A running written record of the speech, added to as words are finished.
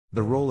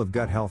The role of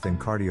gut health in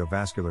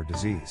cardiovascular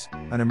disease,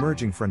 an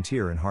emerging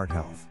frontier in heart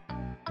health.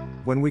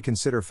 When we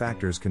consider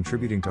factors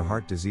contributing to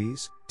heart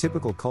disease,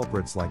 typical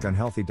culprits like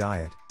unhealthy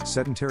diet,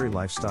 sedentary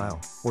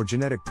lifestyle, or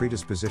genetic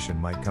predisposition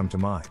might come to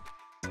mind.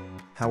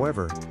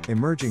 However,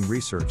 emerging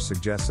research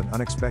suggests an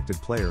unexpected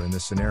player in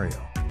this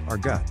scenario: our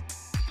gut.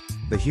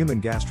 The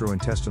human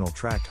gastrointestinal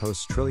tract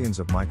hosts trillions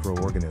of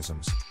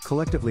microorganisms,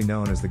 collectively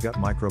known as the gut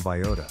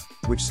microbiota,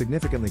 which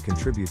significantly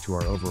contribute to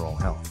our overall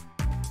health.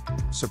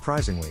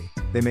 Surprisingly,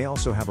 they may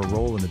also have a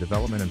role in the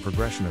development and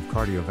progression of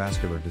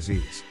cardiovascular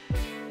disease.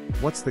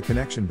 What's the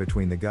connection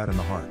between the gut and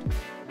the heart?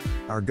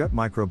 Our gut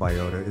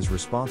microbiota is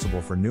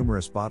responsible for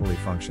numerous bodily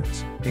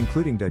functions,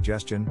 including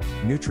digestion,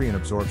 nutrient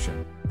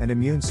absorption, and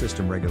immune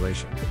system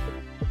regulation.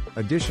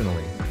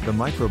 Additionally, the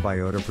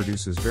microbiota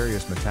produces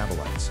various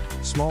metabolites,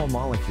 small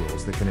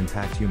molecules that can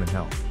impact human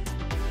health.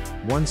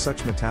 One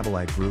such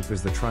metabolite group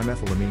is the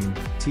trimethylamine,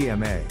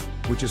 TMA,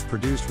 which is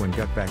produced when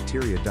gut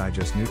bacteria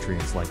digest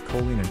nutrients like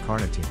choline and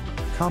carnitine,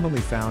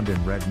 commonly found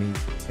in red meat,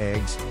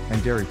 eggs,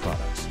 and dairy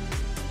products.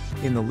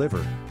 In the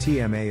liver,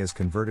 TMA is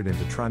converted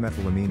into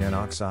trimethylamine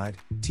N-oxide,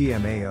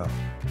 TMAO.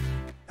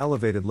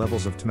 Elevated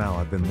levels of TMAO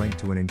have been linked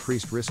to an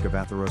increased risk of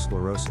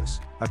atherosclerosis,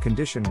 a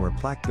condition where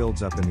plaque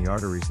builds up in the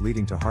arteries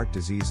leading to heart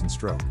disease and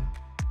stroke.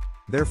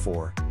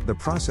 Therefore, the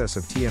process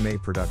of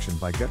TMA production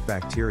by gut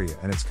bacteria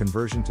and its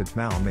conversion to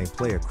TMAO may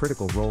play a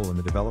critical role in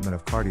the development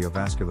of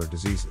cardiovascular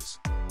diseases.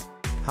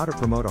 How to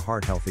promote a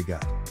heart-healthy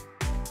gut?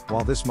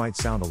 While this might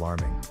sound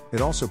alarming,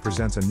 it also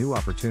presents a new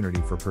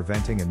opportunity for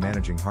preventing and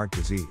managing heart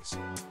disease.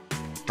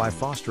 By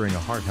fostering a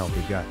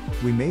heart-healthy gut,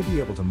 we may be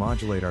able to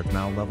modulate our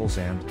TMAO levels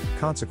and,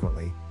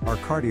 consequently, our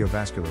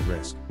cardiovascular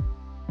risk.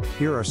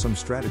 Here are some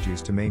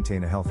strategies to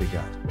maintain a healthy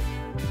gut.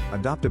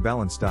 Adopt a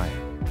balanced diet.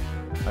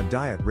 A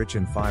diet rich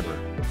in fiber,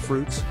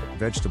 fruits,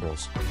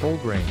 vegetables, whole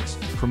grains,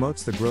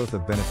 promotes the growth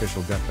of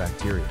beneficial gut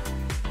bacteria.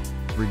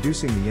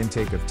 Reducing the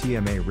intake of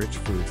TMA-rich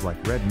foods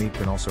like red meat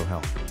can also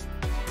help.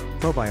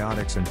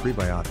 Probiotics and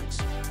prebiotics.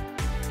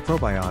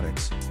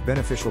 Probiotics,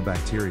 beneficial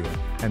bacteria,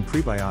 and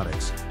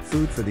prebiotics,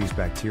 food for these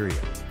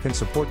bacteria, can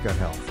support gut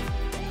health.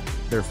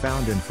 They're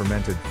found in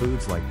fermented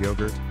foods like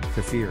yogurt,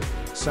 kefir,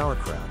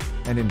 sauerkraut,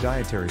 and in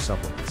dietary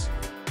supplements.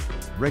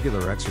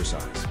 Regular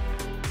exercise.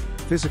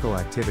 Physical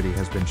activity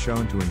has been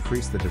shown to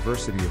increase the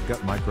diversity of gut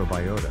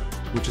microbiota,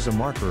 which is a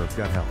marker of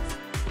gut health.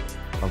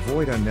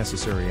 Avoid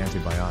unnecessary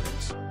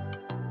antibiotics.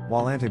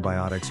 While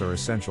antibiotics are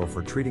essential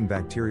for treating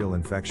bacterial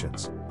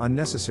infections,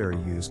 unnecessary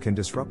use can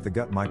disrupt the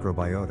gut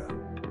microbiota.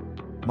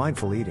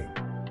 Mindful eating.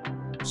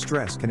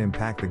 Stress can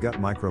impact the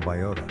gut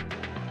microbiota.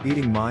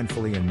 Eating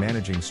mindfully and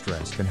managing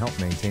stress can help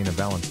maintain a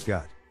balanced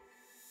gut.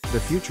 The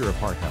future of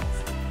heart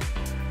health.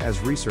 As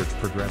research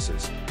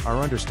progresses, our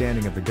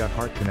understanding of the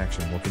gut-heart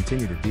connection will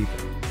continue to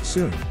deepen.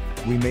 Soon,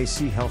 we may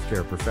see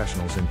healthcare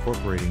professionals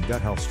incorporating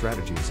gut health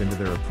strategies into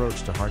their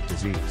approach to heart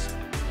disease.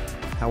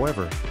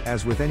 However,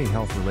 as with any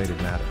health-related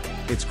matter,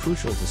 it's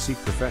crucial to seek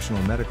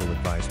professional medical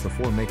advice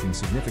before making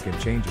significant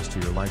changes to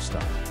your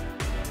lifestyle.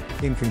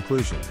 In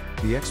conclusion,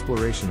 the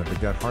exploration of the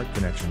gut-heart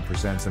connection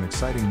presents an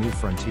exciting new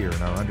frontier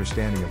in our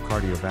understanding of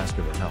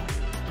cardiovascular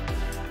health.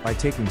 By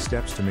taking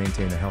steps to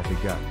maintain a healthy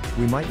gut,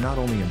 we might not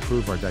only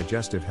improve our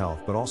digestive health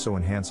but also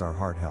enhance our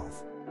heart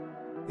health.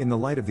 In the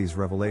light of these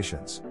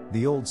revelations,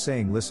 the old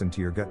saying "listen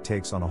to your gut"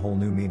 takes on a whole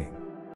new meaning.